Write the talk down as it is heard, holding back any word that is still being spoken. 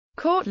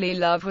Courtly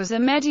love was a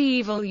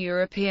medieval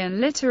European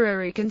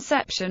literary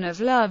conception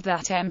of love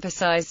that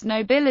emphasized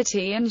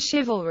nobility and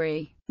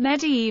chivalry.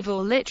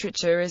 Medieval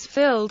literature is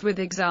filled with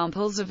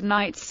examples of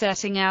knights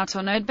setting out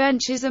on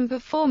adventures and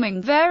performing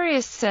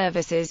various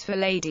services for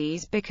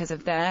ladies because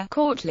of their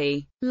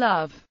courtly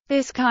love.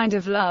 This kind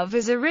of love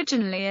is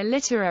originally a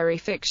literary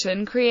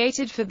fiction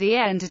created for the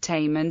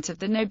entertainment of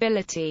the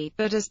nobility,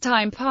 but as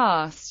time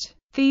passed,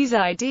 these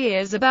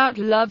ideas about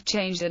love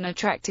changed and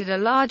attracted a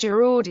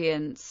larger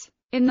audience.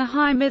 In the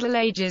High Middle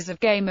Ages, a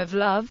game of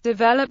love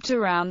developed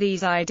around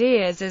these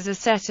ideas as a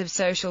set of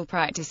social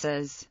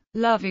practices.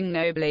 Loving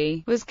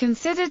nobly was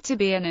considered to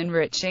be an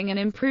enriching and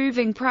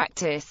improving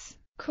practice.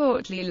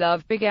 Courtly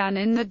love began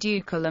in the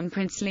ducal and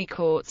princely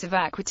courts of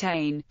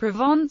Aquitaine,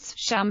 Provence,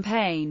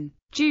 Champagne,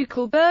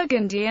 ducal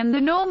Burgundy and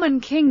the Norman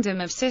Kingdom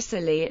of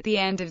Sicily at the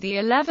end of the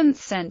 11th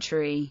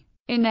century.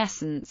 In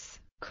essence,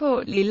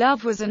 courtly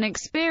love was an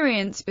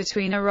experience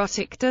between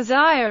erotic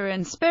desire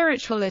and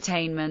spiritual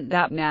attainment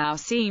that now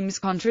seems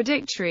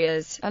contradictory,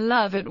 as a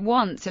love at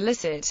once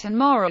illicit and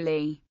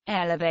morally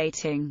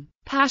elevating,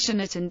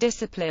 passionate and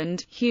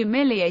disciplined,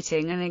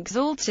 humiliating and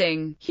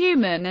exalting,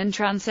 human and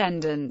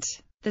transcendent.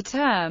 The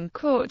term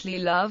courtly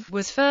love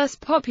was first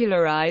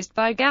popularized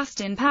by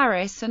Gaston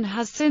Paris and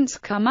has since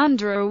come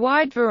under a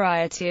wide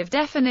variety of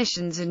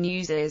definitions and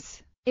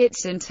uses.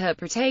 Its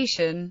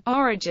interpretation,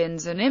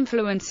 origins and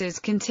influences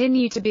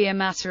continue to be a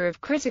matter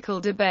of critical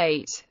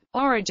debate.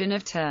 Origin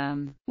of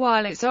term.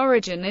 While its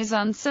origin is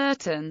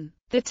uncertain,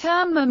 the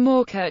term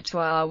amour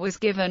courtois was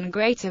given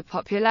greater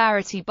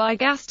popularity by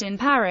Gaston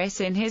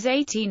Paris in his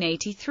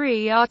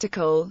 1883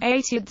 article,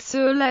 Études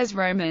sur les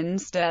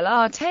romans de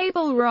la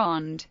table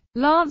ronde.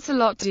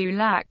 Lancelot du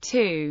Lac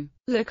II.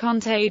 Le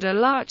Conte de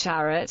la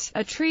Charrette,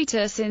 a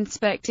treatise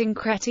inspecting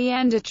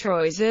Chrétien de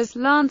Troyes'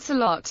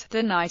 Lancelot,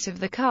 the Knight of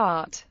the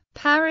Cart.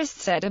 Paris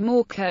said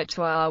amour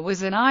courtois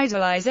was an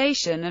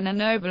idolization and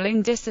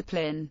ennobling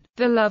discipline.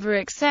 The lover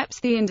accepts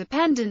the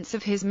independence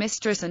of his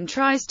mistress and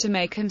tries to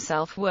make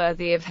himself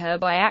worthy of her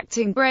by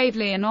acting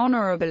bravely and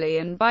honorably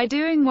and by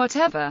doing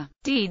whatever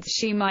deeds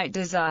she might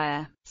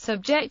desire,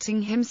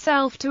 subjecting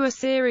himself to a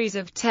series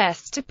of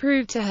tests to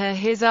prove to her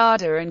his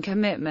ardor and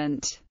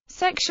commitment.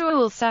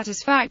 Sexual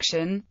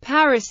satisfaction,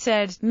 Paris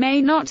said,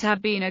 may not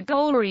have been a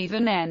goal or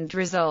even end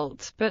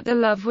result, but the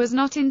love was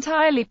not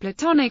entirely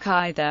platonic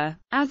either,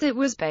 as it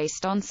was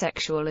based on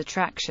sexual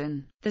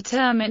attraction. The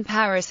term in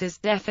Paris's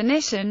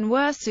definition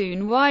were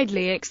soon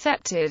widely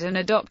accepted and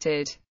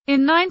adopted.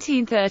 In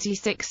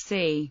 1936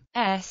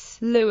 C.S.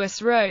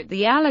 Lewis wrote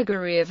The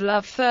Allegory of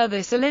Love,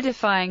 further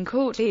solidifying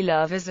courtly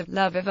love as a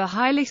love of a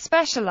highly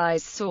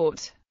specialized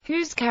sort,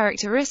 whose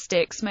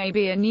characteristics may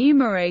be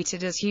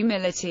enumerated as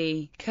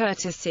humility,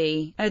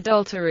 courtesy,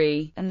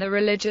 adultery, and the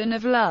religion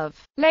of love.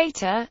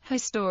 Later,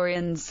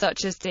 historians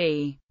such as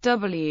D.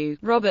 W.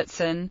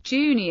 Robertson,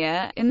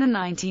 Jr. in the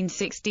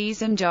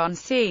 1960s and John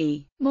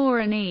C. Moore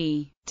and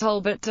E.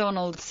 Talbot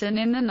Donaldson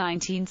in the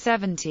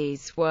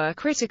 1970s were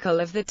critical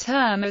of the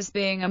term as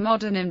being a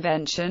modern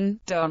invention,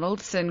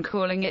 Donaldson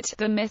calling it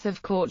the myth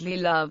of courtly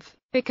love,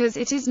 because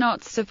it is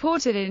not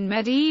supported in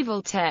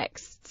medieval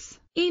texts.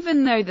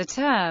 Even though the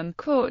term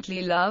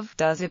courtly love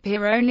does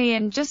appear only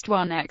in just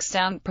one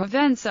extant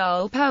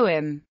Provençal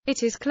poem,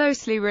 it is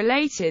closely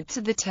related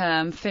to the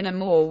term fin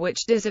amour,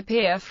 which does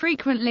appear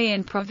frequently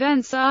in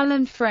Provençal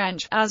and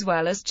French, as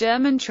well as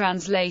German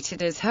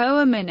translated as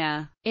hoa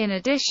mineur. In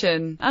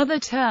addition, other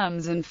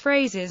terms and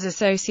phrases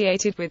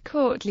associated with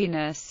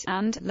courtliness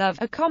and love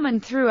are common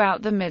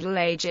throughout the Middle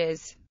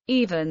Ages.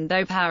 Even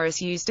though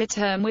Paris used a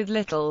term with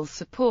little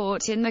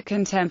support in the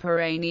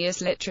contemporaneous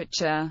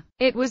literature,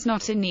 it was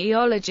not a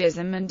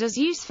neologism and does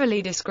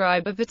usefully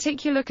describe a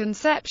particular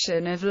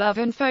conception of love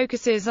and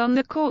focuses on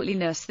the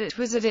courtliness that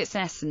was at its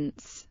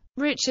essence.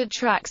 Richard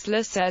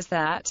Traxler says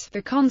that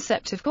the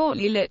concept of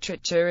courtly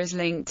literature is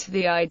linked to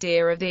the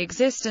idea of the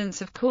existence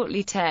of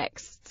courtly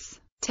texts.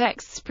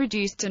 Texts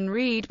produced and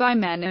read by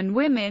men and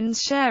women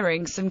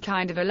sharing some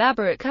kind of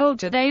elaborate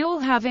culture they all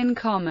have in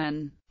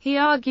common. He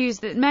argues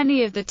that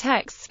many of the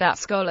texts that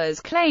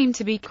scholars claim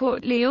to be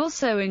courtly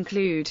also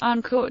include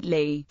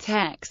uncourtly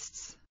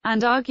texts,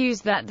 and argues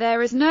that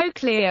there is no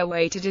clear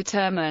way to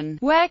determine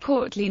where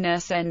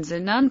courtliness ends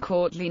and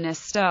uncourtliness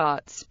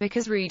starts,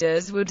 because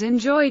readers would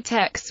enjoy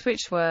texts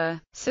which were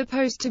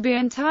supposed to be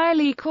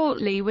entirely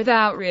courtly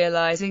without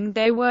realizing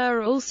they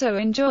were also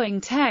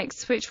enjoying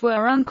texts which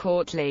were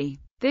uncourtly.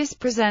 This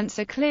presents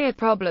a clear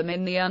problem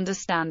in the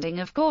understanding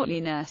of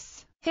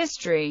courtliness.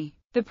 History.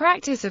 The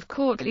practice of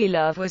courtly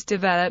love was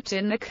developed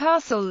in the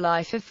castle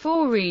life of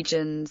four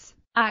regions,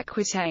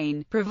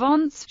 Aquitaine,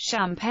 Provence,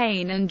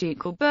 Champagne and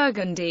ducal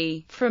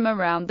Burgundy, from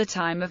around the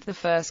time of the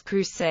First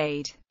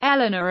Crusade.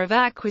 Eleanor of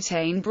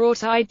Aquitaine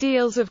brought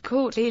ideals of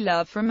courtly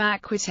love from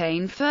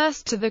Aquitaine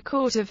first to the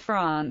court of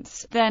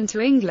France, then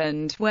to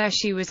England, where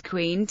she was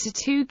queen to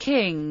two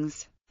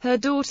kings. Her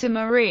daughter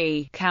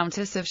Marie,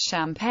 Countess of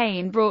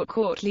Champagne, brought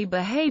courtly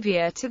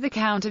behavior to the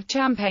Count of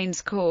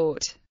Champagne's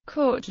court.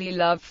 Courtly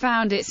love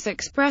found its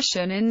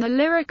expression in the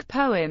lyric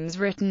poems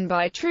written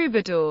by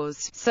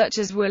troubadours, such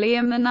as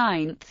William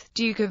IX,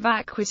 Duke of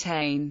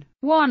Aquitaine,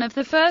 one of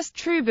the first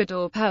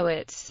troubadour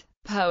poets.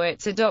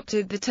 Poets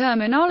adopted the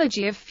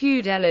terminology of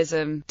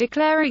feudalism,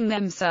 declaring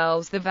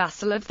themselves the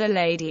vassal of the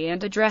lady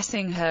and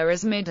addressing her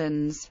as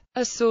middens,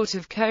 a sort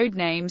of code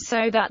name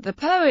so that the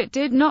poet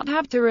did not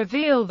have to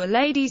reveal the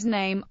lady's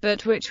name,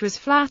 but which was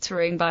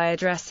flattering by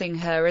addressing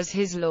her as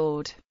his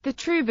lord. The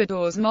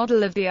troubadour's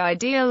model of the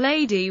ideal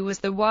lady was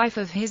the wife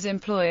of his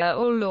employer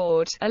or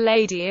lord, a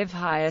lady of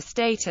higher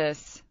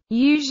status,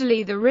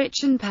 usually the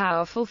rich and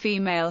powerful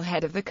female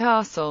head of the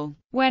castle.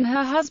 When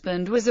her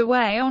husband was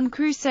away on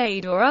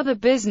crusade or other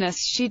business,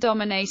 she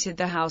dominated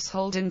the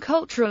household and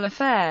cultural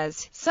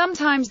affairs.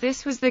 Sometimes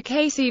this was the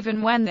case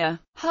even when the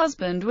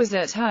husband was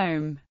at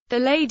home. The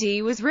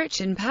lady was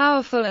rich and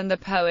powerful, and the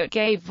poet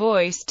gave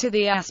voice to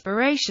the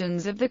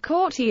aspirations of the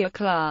courtier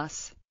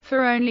class,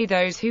 for only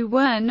those who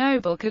were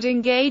noble could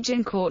engage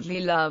in courtly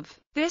love.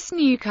 This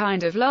new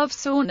kind of love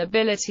saw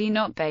nobility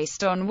not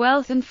based on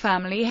wealth and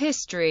family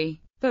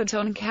history, but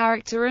on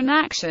character and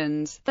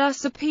actions,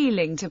 thus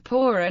appealing to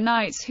poorer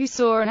knights who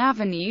saw an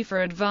avenue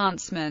for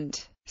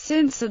advancement.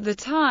 Since at the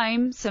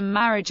time some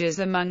marriages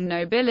among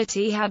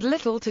nobility had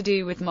little to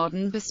do with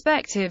modern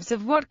perspectives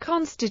of what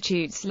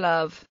constitutes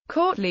love,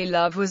 courtly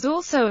love was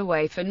also a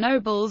way for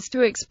nobles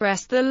to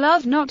express the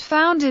love not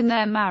found in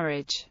their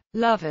marriage.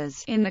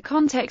 Lovers, in the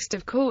context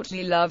of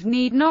courtly love,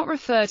 need not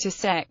refer to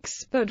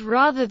sex, but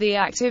rather the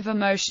active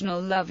emotional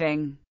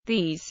loving.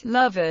 These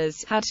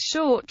lovers had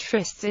short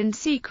trysts in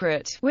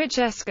secret, which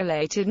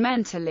escalated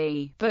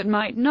mentally, but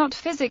might not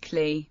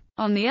physically.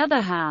 On the other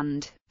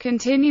hand,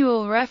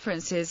 continual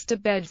references to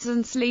beds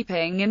and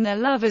sleeping in the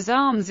lover's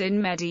arms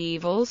in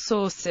medieval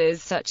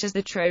sources such as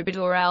the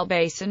troubadour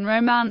albase and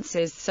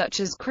romances such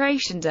as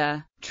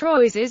Crescenda,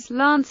 Troyes,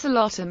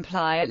 Lancelot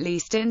imply, at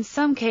least in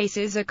some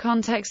cases, a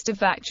context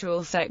of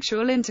actual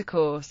sexual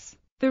intercourse.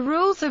 The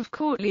rules of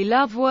courtly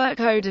love were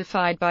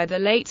codified by the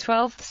late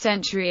 12th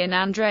century in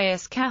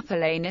Andreas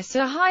Capellanus,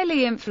 a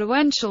highly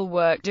influential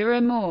work. De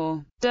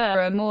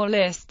Amour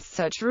lists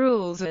such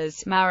rules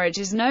as, marriage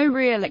is no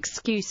real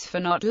excuse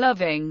for not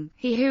loving,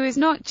 he who is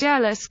not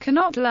jealous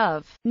cannot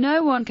love,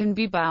 no one can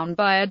be bound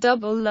by a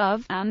double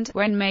love, and,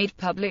 when made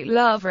public,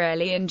 love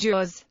rarely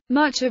endures.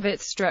 Much of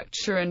its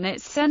structure and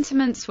its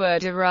sentiments were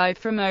derived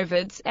from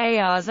Ovid's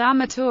Ars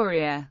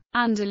Amatoria.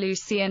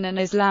 Andalusian and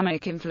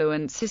Islamic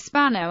influence,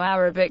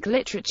 Hispano-Arabic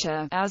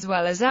literature, as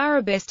well as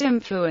Arabist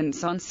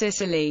influence on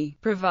Sicily,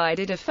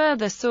 provided a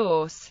further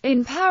source,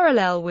 in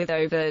parallel with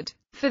Ovid,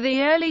 for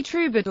the early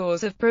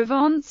troubadours of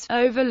Provence,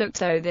 overlooked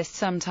though this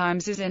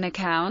sometimes is in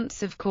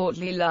accounts of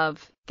courtly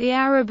love. The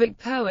Arabic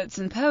poets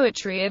and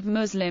poetry of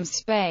Muslim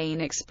Spain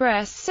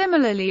express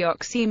similarly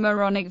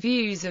oxymoronic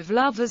views of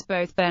love as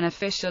both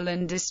beneficial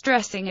and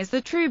distressing as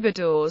the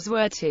troubadours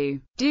were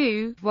to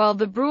do, while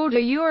the broader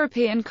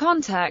European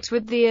contact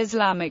with the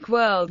Islamic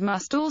world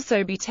must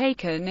also be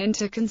taken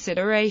into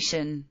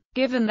consideration.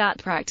 Given that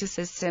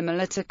practices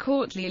similar to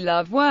courtly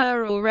love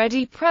were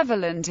already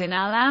prevalent in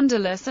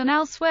Al-Andalus and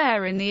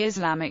elsewhere in the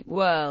Islamic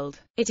world,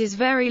 it is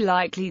very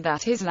likely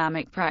that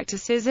Islamic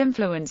practices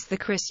influenced the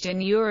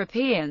Christian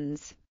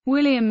Europeans.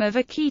 William of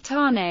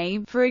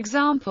Aquitaine, for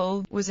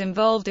example, was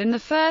involved in the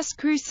First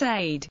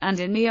Crusade, and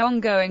in the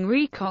ongoing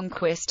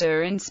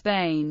Reconquista in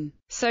Spain,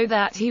 so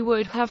that he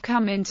would have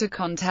come into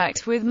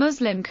contact with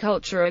Muslim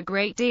culture a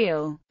great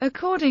deal.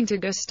 According to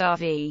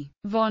Gustav E.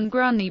 von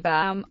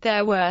Grunnebaum,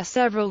 there were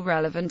several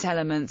relevant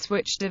elements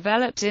which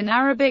developed in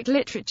Arabic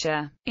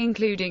literature,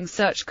 including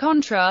such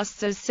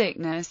contrasts as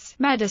sickness,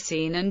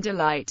 medicine and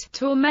delight,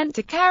 torment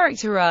to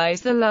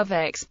characterize the love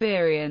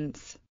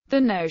experience. The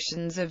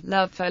notions of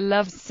love for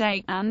love's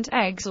sake and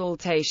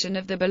exaltation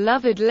of the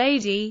beloved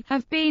lady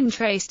have been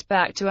traced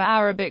back to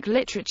Arabic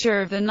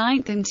literature of the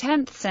 9th and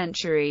 10th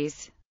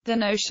centuries. The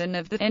notion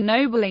of the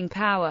ennobling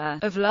power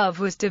of love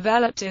was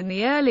developed in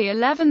the early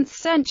 11th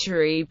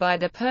century by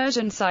the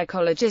Persian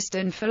psychologist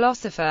and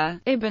philosopher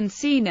Ibn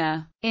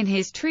Sina, in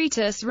his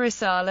treatise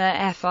Risala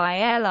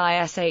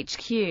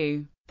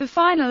Filishq. The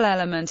final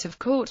element of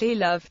courtly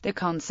love, the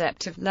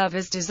concept of love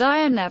as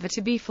desire never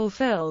to be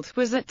fulfilled,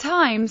 was at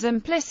times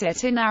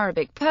implicit in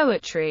Arabic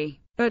poetry,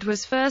 but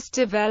was first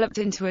developed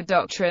into a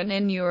doctrine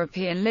in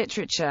European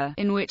literature,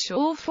 in which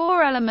all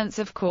four elements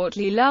of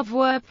courtly love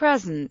were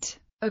present.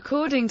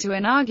 According to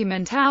an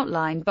argument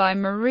outlined by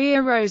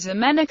Maria Rosa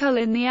Menacal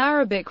in the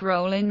Arabic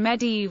role in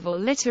medieval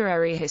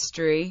literary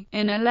history,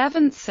 in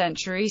 11th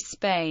century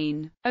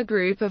Spain, a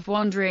group of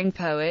wandering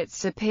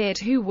poets appeared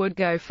who would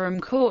go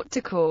from court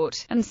to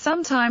court, and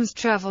sometimes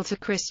travel to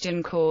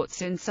Christian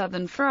courts in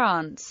southern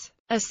France,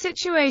 a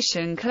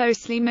situation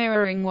closely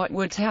mirroring what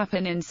would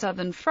happen in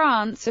southern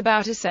France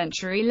about a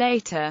century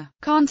later.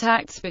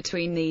 Contacts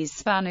between these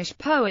Spanish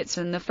poets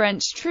and the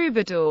French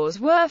troubadours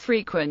were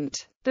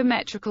frequent. The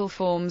metrical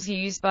forms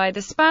used by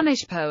the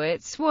Spanish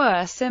poets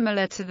were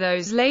similar to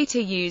those later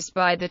used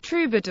by the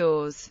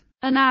troubadours.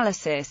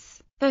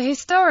 Analysis. The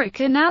historic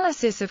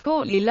analysis of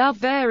courtly love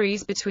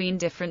varies between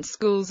different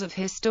schools of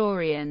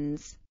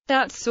historians.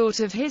 That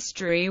sort of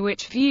history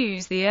which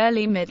views the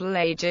early Middle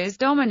Ages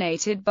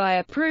dominated by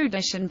a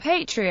prudish and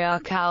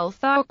patriarchal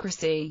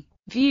theocracy,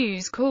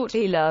 views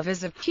courtly love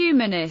as a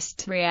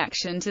humanist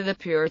reaction to the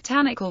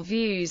puritanical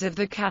views of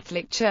the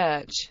Catholic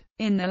Church.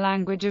 In the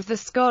language of the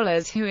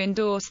scholars who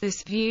endorse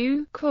this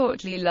view,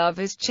 courtly love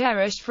is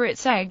cherished for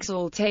its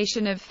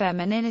exaltation of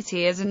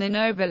femininity as an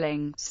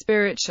ennobling,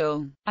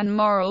 spiritual, and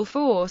moral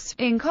force,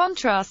 in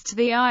contrast to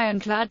the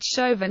ironclad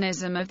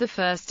chauvinism of the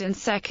First and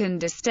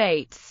Second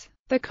Estates.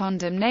 The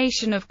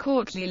condemnation of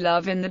courtly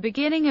love in the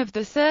beginning of the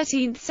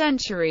 13th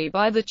century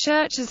by the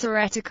Church as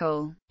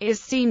heretical is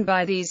seen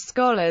by these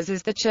scholars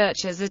as the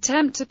Church's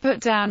attempt to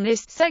put down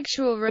this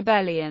sexual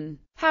rebellion.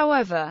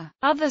 However,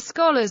 other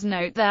scholars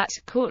note that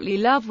courtly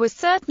love was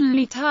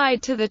certainly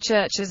tied to the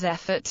Church's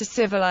effort to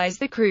civilize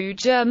the crude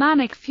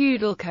Germanic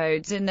feudal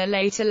codes in the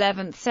late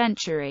 11th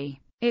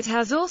century. It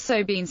has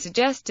also been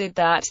suggested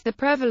that the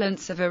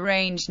prevalence of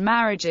arranged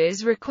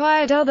marriages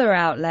required other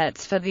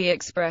outlets for the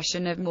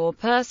expression of more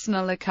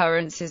personal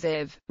occurrences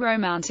of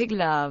romantic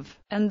love,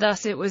 and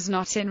thus it was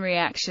not in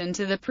reaction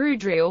to the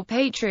prudery or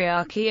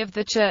patriarchy of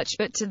the Church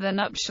but to the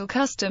nuptial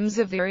customs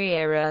of the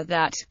era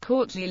that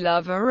courtly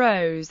love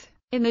arose.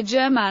 In the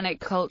Germanic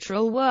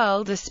cultural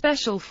world a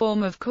special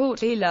form of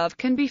courtly love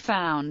can be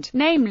found,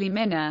 namely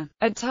Minna.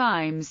 At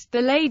times,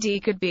 the lady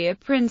could be a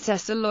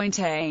princess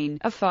Occitan,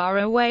 a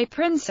faraway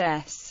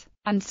princess,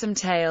 and some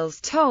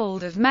tales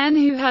told of men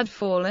who had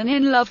fallen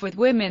in love with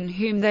women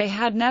whom they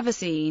had never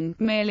seen,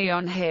 merely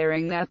on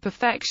hearing their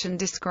perfection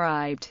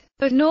described.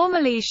 But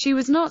normally she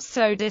was not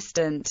so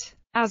distant.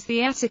 As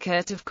the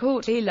etiquette of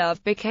courtly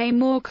love became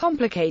more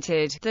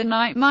complicated, the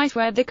knight might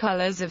wear the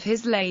colors of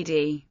his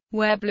lady,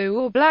 where blue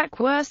or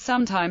black were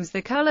sometimes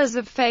the colors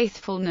of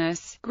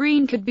faithfulness.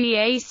 Green could be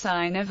a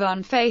sign of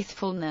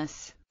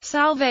unfaithfulness.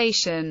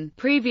 Salvation,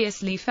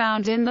 previously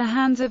found in the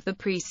hands of the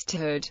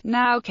priesthood,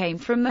 now came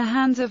from the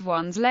hands of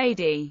one's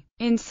lady.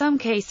 In some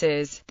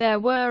cases, there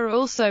were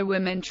also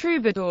women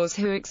troubadours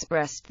who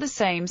expressed the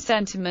same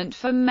sentiment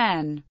for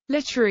men.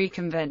 Literary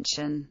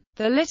convention.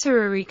 The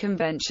literary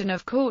convention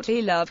of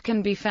courtly love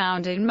can be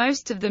found in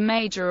most of the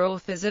major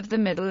authors of the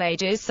Middle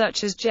Ages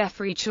such as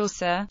Geoffrey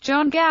Chaucer,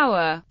 John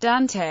Gower,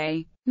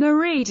 Dante,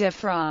 Marie de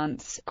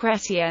France,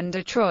 Chrétien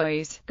de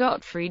Troyes,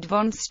 Gottfried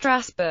von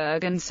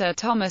Strasbourg and Sir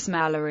Thomas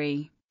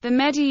Malory. The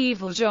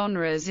medieval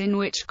genres in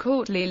which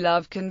courtly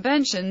love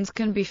conventions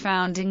can be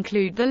found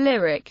include the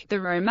lyric, the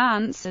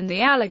romance and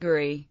the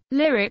allegory.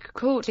 Lyric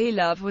courtly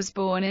love was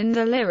born in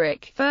the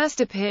lyric,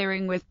 first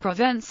appearing with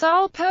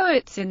Provençal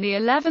poets in the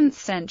 11th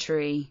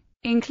century,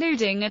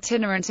 including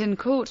itinerant and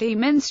courtly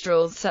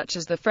minstrels such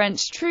as the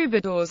French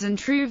troubadours and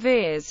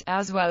trouvères,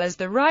 as well as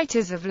the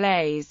writers of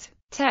lays.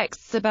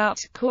 Texts about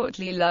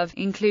courtly love,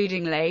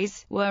 including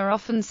lays, were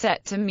often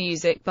set to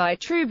music by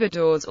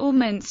troubadours or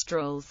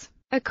minstrels.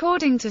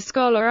 According to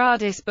scholar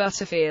Ardis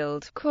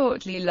Butterfield,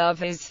 courtly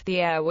love is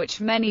the air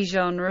which many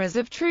genres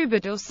of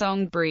troubadour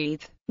song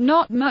breathe.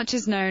 Not much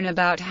is known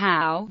about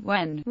how,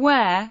 when,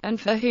 where,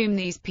 and for whom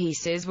these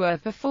pieces were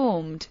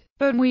performed,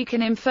 but we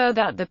can infer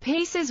that the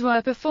pieces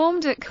were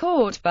performed at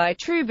court by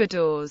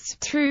troubadours,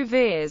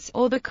 trouvères,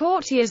 or the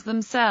courtiers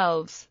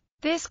themselves.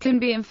 This can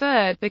be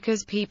inferred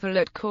because people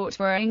at court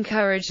were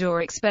encouraged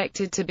or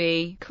expected to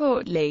be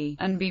courtly,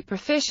 and be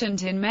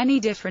proficient in many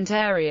different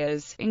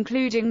areas,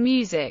 including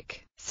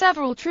music.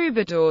 Several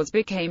troubadours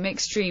became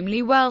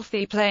extremely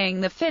wealthy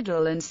playing the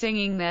fiddle and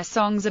singing their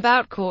songs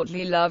about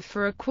courtly love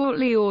for a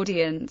courtly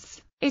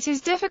audience. It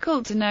is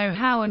difficult to know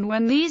how and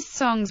when these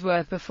songs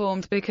were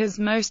performed because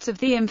most of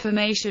the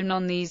information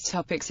on these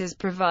topics is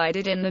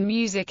provided in the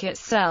music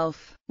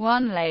itself.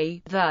 One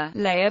lay, the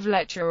Lay of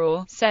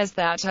Lettreror, says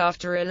that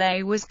after a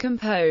lay was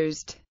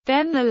composed,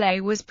 then the lay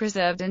was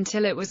preserved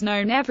until it was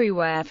known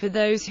everywhere for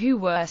those who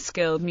were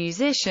skilled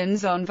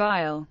musicians on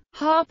viol,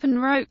 harp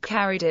and rote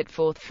carried it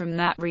forth from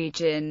that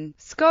region.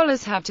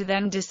 Scholars have to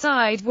then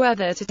decide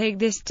whether to take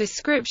this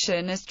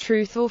description as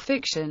truth or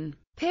fiction.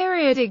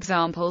 Period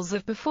examples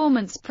of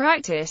performance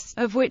practice,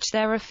 of which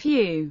there are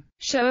few,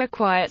 show a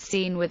quiet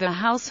scene with a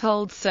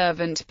household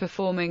servant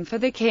performing for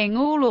the king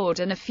or lord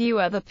and a few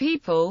other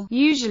people,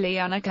 usually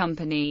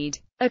unaccompanied.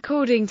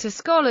 According to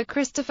scholar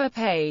Christopher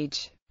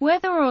Page,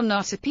 whether or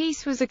not a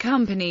piece was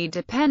accompanied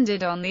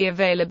depended on the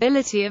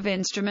availability of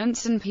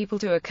instruments and people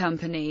to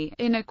accompany,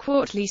 in a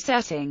courtly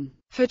setting.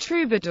 For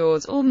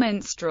troubadours or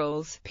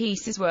minstrels,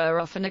 pieces were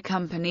often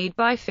accompanied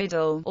by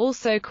fiddle,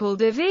 also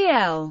called a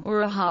vielle,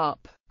 or a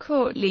harp.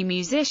 Courtly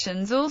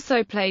musicians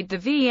also played the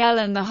vielle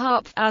and the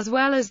harp, as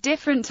well as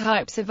different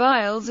types of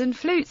viols and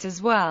flutes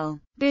as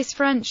well. This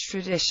French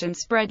tradition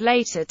spread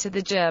later to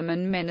the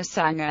German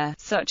Minnesänger,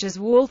 such as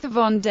Walther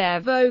von der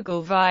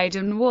Vogelweide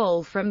and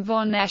Wolfram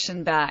von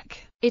Eschenbach.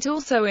 It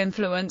also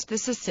influenced the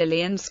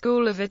Sicilian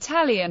school of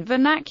Italian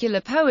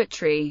vernacular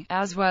poetry,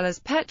 as well as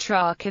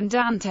Petrarch and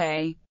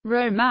Dante.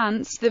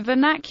 Romance. The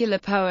vernacular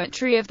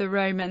poetry of the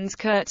Romans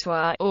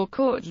courtois, or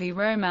courtly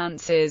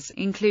romances,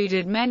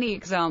 included many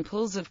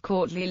examples of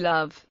courtly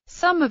love.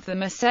 Some of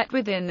them are set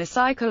within the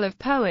cycle of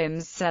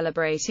poems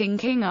celebrating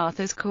King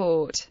Arthur's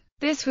court.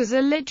 This was a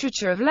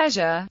literature of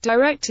leisure,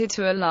 directed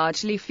to a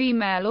largely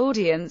female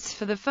audience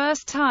for the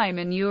first time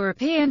in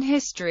European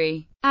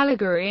history.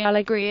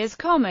 Allegory is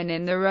common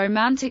in the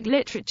Romantic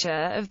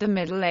literature of the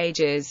Middle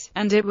Ages,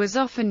 and it was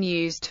often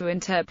used to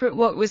interpret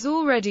what was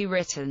already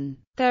written.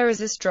 There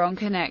is a strong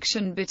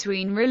connection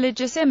between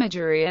religious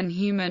imagery and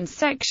human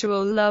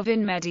sexual love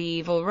in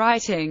medieval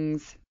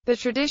writings. The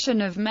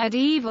tradition of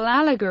medieval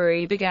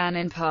allegory began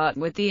in part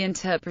with the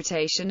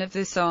interpretation of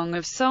the Song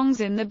of Songs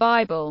in the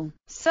Bible.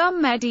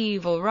 Some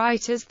medieval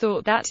writers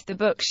thought that the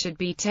book should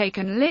be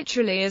taken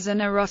literally as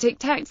an erotic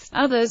text.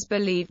 Others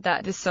believed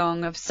that the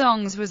Song of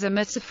Songs was a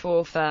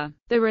metaphor for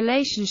the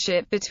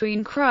relationship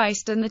between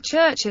Christ and the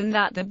Church, and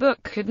that the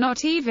book could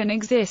not even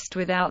exist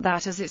without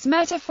that as its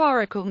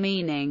metaphorical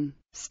meaning.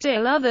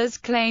 Still others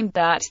claimed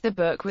that the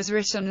book was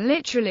written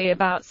literally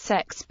about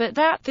sex, but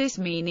that this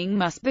meaning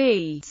must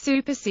be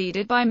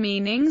superseded by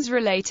meanings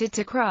related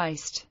to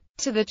Christ,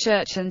 to the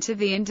Church, and to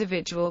the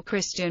individual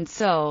Christian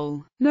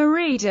soul.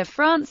 Marie de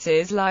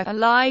France's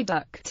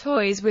Liduc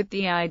toys with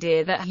the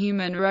idea that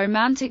human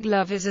romantic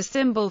love is a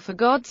symbol for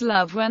God's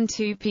love when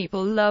two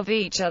people love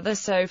each other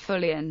so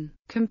fully and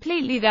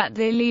completely that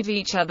they leave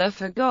each other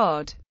for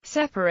God,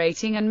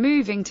 separating and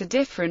moving to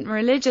different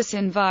religious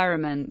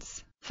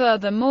environments.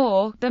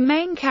 Furthermore, the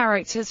main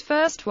character's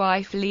first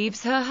wife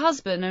leaves her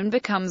husband and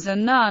becomes a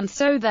nun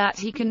so that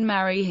he can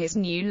marry his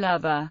new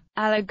lover.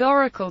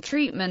 Allegorical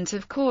treatment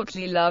of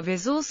courtly love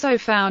is also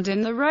found in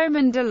the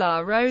Roman de la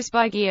Rose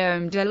by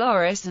Guillaume de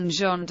Loris and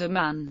Jean de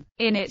Man.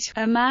 In it,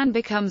 a man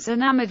becomes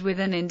enamored with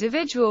an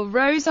individual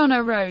rose on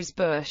a rose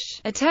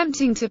bush,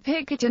 attempting to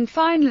pick it and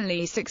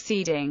finally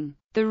succeeding.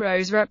 The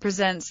rose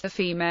represents the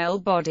female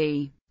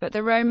body. But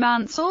the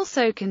romance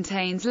also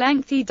contains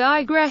lengthy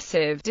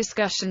digressive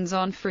discussions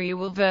on free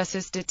will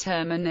versus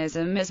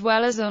determinism, as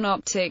well as on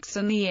optics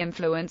and the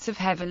influence of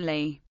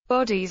heavenly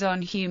bodies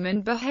on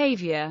human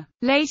behavior.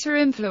 Later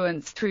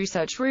influence through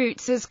such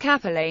roots as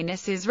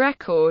Capellanus's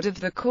record of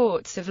the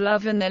courts of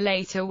love and the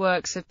later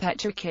works of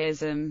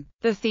Petrarchism.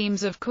 The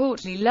themes of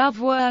courtly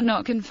love were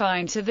not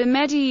confined to the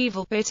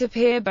medieval, but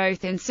appear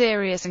both in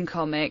serious and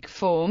comic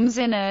forms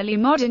in early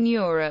modern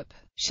Europe.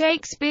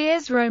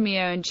 Shakespeare's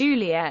Romeo and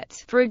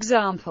Juliet, for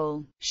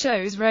example,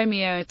 shows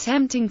Romeo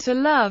attempting to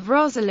love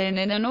Rosalind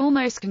in an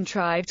almost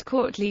contrived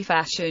courtly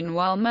fashion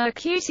while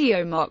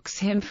Mercutio mocks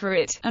him for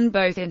it, and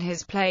both in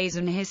his plays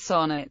and his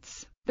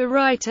sonnets, the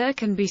writer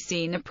can be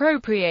seen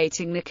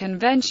appropriating the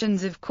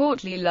conventions of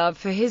courtly love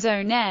for his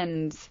own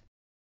ends.